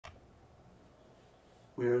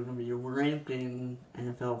we're going to be ranking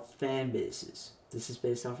NFL fan bases. This is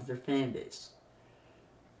based off of their fan base.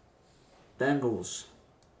 Bengals.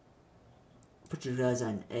 Put you guys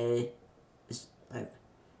on A. It's like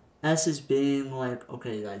S is being like,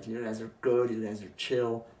 okay, like you guys are good, you guys are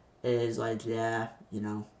chill. A is like, yeah, you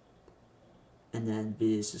know. And then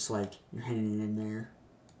B is just like you're hanging in there.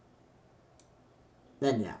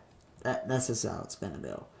 Then yeah, that's just how it's gonna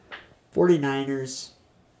go. 49ers.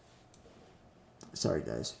 Sorry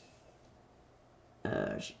guys.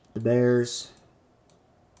 The Bears.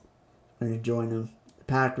 I'm gonna join them. The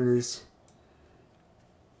Packers.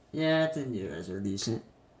 Yeah, I think you guys are decent.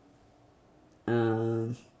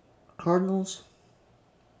 Cardinals.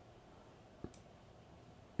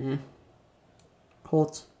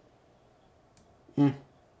 Colts.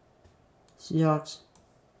 Seahawks.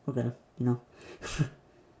 Okay, you know.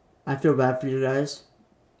 I feel bad for you guys.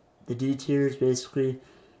 The D tier is basically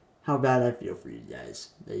how bad I feel for you guys.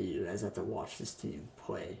 That you guys have to watch this team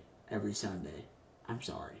play every Sunday. I'm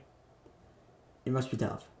sorry. It must be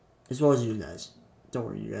tough. As well as you guys. Don't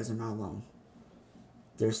worry, you guys are not alone.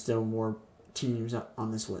 There's still more teams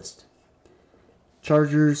on this list.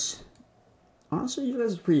 Chargers. Honestly, you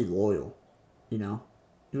guys are pretty loyal. You know?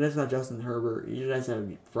 You guys got Justin Herbert. You guys have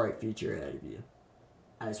a bright future ahead of you.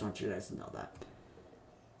 I just want you guys to know that.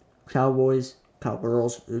 Cowboys.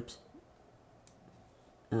 Cowgirls. Oops.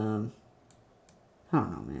 I don't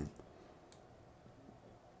know, man.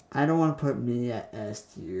 I don't want to put me at S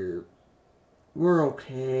tier. We're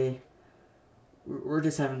okay. We're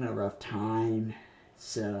just having a rough time.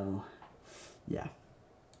 So, yeah.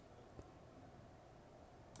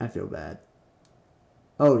 I feel bad.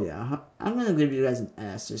 Oh, yeah. I'm going to give you guys an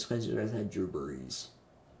S just because you guys had Drew Brees.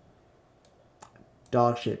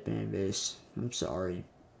 Dog shit fan base. I'm sorry.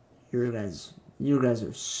 You guys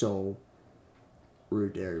are so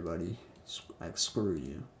rude to everybody. Like, screw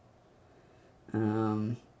you.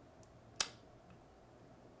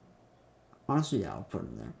 Honestly, yeah, I'll put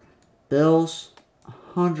them there. Bills,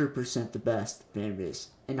 100% the best fan base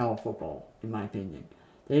in all football, in my opinion.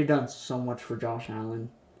 They've done so much for Josh Allen.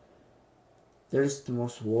 They're just the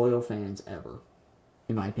most loyal fans ever,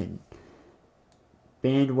 in my opinion.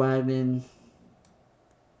 Bandwagon.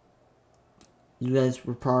 You guys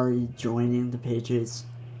were probably joining the Patriots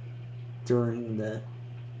during the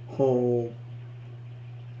whole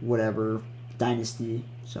whatever dynasty.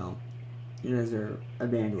 So, you guys are a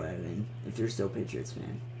bandwagon if you're still a Patriots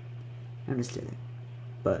fan. I'm just kidding.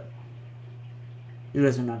 But you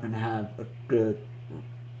guys are not going to have a good...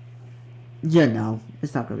 Yeah, no.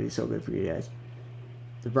 It's not going to be so good for you guys.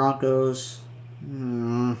 The Broncos... I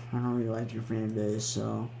don't really like your fan base,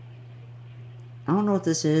 so... I don't know what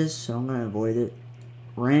this is, so I'm going to avoid it.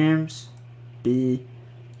 Rams... B...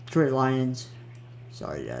 Detroit Lions...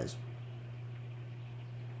 Sorry, guys.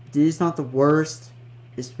 D is not the worst.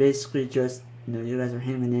 It's basically just, you know, you guys are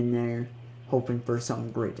hanging in there, hoping for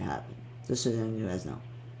something great to happen. Just so you guys know.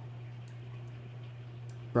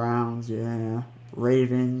 Browns, yeah.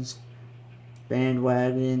 Ravens.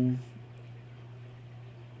 Bandwagon.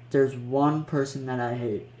 There's one person that I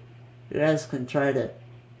hate. You guys can try to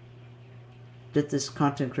get this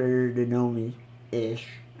content creator to know me-ish.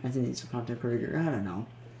 I think he's a content creator. I don't know.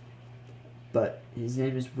 But his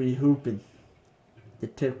name is Wee Hoopin, the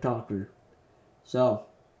TikToker. So,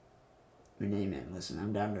 rename him. Listen,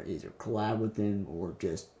 I'm down to either collab with him or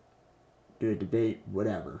just do a debate,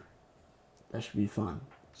 whatever. That should be fun.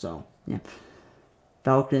 So, yeah.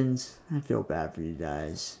 Falcons, I feel bad for you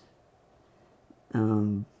guys.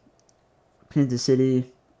 Kansas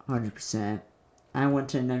City, 100%. I went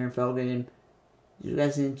to an NFL game. You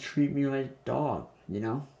guys didn't treat me like a dog, you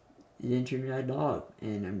know? You didn't treat me like a dog.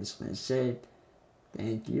 And I'm just going to say,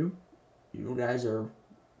 thank you. You guys are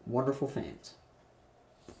wonderful fans.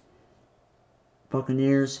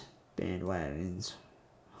 Buccaneers, bandwagons.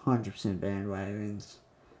 100% bandwagons.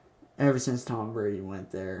 Ever since Tom Brady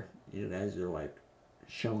went there, you guys are like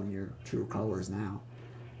showing your true colors now.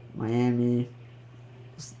 Miami,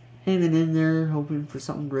 just hanging in there, hoping for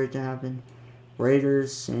something great to happen.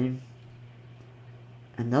 Raiders, same.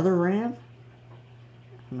 Another Ram?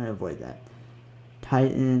 I'm going to avoid that.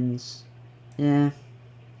 Titans, yeah.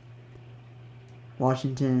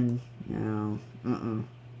 Washington, no.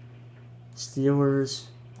 Steelers,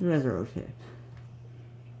 you guys are okay.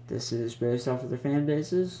 This is based off of their fan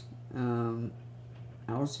bases.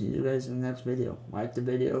 I will see you guys in the next video. Like the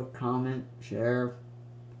video, comment, share.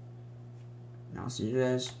 And I'll see you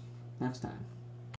guys next time.